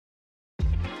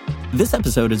This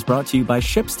episode is brought to you by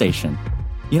ShipStation.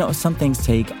 You know, some things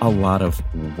take a lot of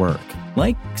work,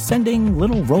 like sending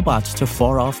little robots to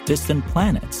far-off distant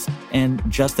planets. And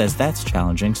just as that's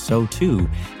challenging, so too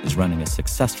is running a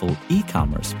successful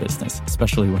e-commerce business,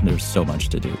 especially when there's so much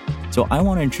to do. So I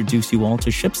want to introduce you all to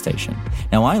ShipStation.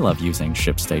 Now, I love using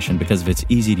ShipStation because of its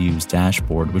easy-to-use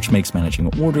dashboard, which makes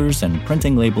managing orders and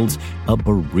printing labels a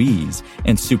breeze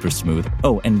and super smooth.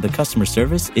 Oh, and the customer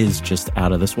service is just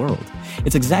out of this world.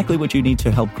 It's exactly what you need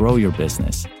to help grow your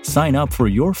business. Sign up for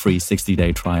your free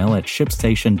 60-day trial at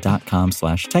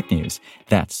shipstation.com/technews.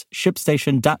 That's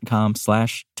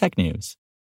shipstation.com/technews.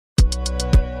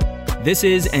 This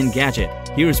is Engadget.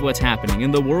 Here's what's happening in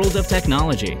the world of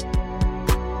technology.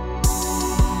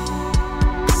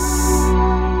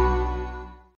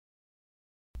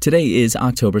 Today is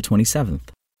October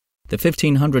 27th. The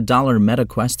 $1,500 Meta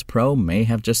Quest Pro may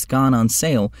have just gone on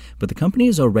sale, but the company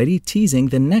is already teasing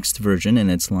the next version in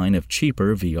its line of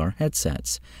cheaper VR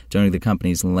headsets. During the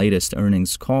company's latest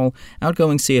earnings call,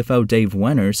 outgoing CFO Dave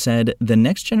Wenner said the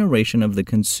next generation of the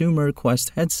consumer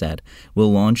Quest headset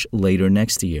will launch later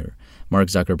next year. Mark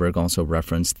Zuckerberg also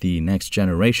referenced the next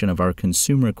generation of our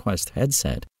consumer Quest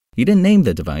headset. He didn't name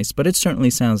the device, but it certainly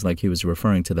sounds like he was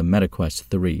referring to the Meta Quest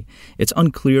 3. It's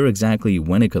unclear exactly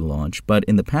when it could launch, but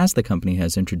in the past the company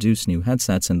has introduced new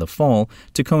headsets in the fall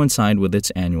to coincide with its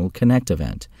annual Connect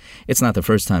event. It's not the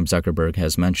first time Zuckerberg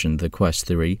has mentioned the Quest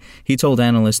 3. He told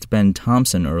analyst Ben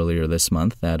Thompson earlier this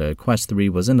month that a Quest 3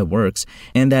 was in the works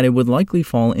and that it would likely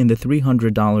fall in the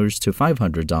 $300 to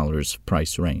 $500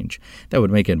 price range. That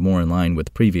would make it more in line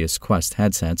with previous Quest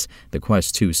headsets. The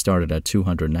Quest 2 started at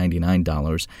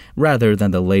 $299. Rather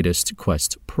than the latest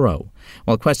Quest Pro.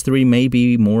 While Quest 3 may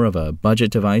be more of a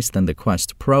budget device than the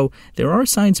Quest Pro, there are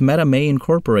signs Meta may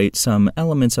incorporate some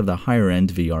elements of the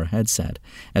higher-end VR headset.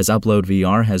 As Upload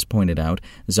VR has pointed out,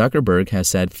 Zuckerberg has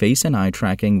said face and eye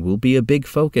tracking will be a big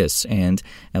focus, and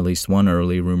at least one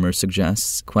early rumor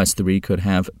suggests Quest 3 could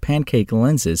have pancake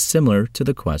lenses similar to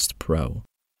the Quest Pro.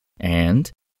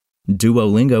 And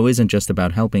Duolingo isn't just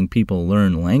about helping people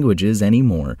learn languages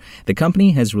anymore. The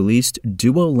company has released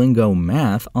Duolingo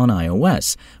Math on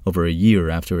iOS, over a year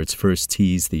after its first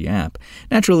teased the app.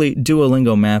 Naturally,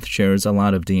 Duolingo Math shares a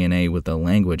lot of DNA with the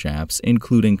language apps,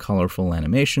 including colorful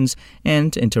animations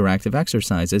and interactive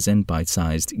exercises and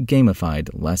bite-sized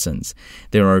gamified lessons.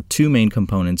 There are two main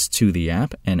components to the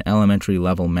app, an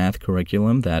elementary-level math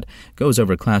curriculum that goes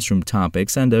over classroom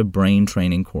topics and a brain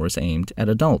training course aimed at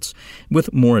adults,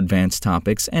 with more advanced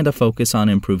topics and a focus on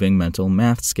improving mental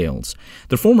math skills.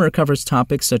 The former covers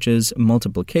topics such as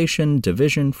multiplication,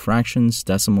 division, fractions,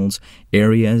 decimals,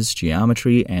 areas,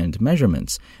 geometry, and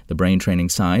measurements. The brain training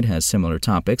side has similar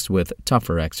topics with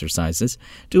tougher exercises.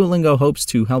 Duolingo hopes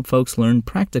to help folks learn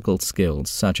practical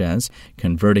skills such as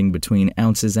converting between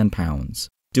ounces and pounds.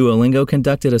 Duolingo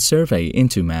conducted a survey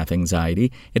into math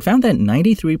anxiety. It found that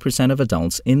 93% of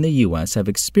adults in the U.S. have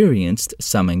experienced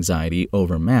some anxiety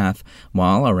over math,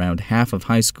 while around half of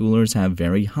high schoolers have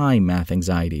very high math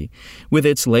anxiety. With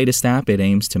its latest app, it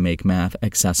aims to make math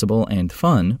accessible and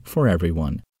fun for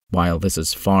everyone. While this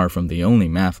is far from the only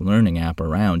math learning app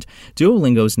around,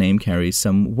 Duolingo's name carries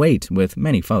some weight with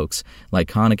many folks. Like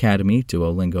Khan Academy,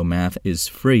 Duolingo Math is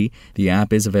free. The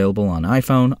app is available on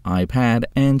iPhone, iPad,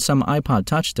 and some iPod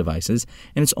Touch devices,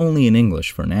 and it's only in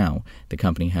English for now. The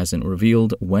company hasn't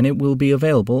revealed when it will be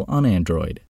available on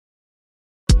Android.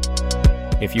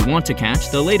 If you want to catch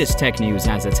the latest tech news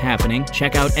as it's happening,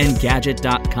 check out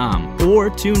Engadget.com or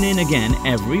tune in again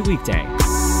every weekday.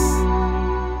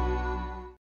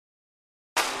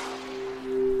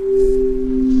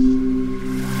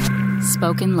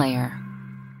 SpokenLayer.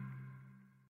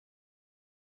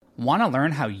 Want to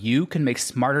learn how you can make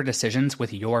smarter decisions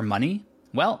with your money?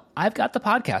 Well, I've got the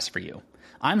podcast for you.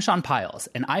 I'm Sean Piles,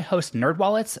 and I host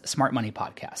NerdWallet's Smart Money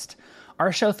Podcast.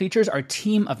 Our show features our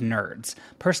team of nerds,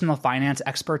 personal finance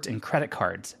experts in credit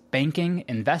cards, banking,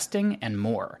 investing, and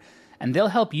more. And they'll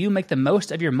help you make the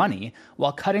most of your money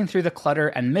while cutting through the clutter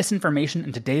and misinformation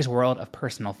in today's world of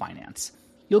personal finance.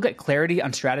 You'll get clarity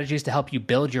on strategies to help you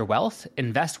build your wealth,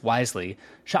 invest wisely,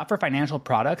 shop for financial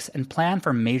products, and plan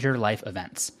for major life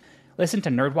events. Listen to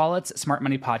NerdWallet's Smart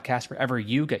Money Podcast wherever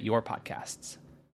you get your podcasts.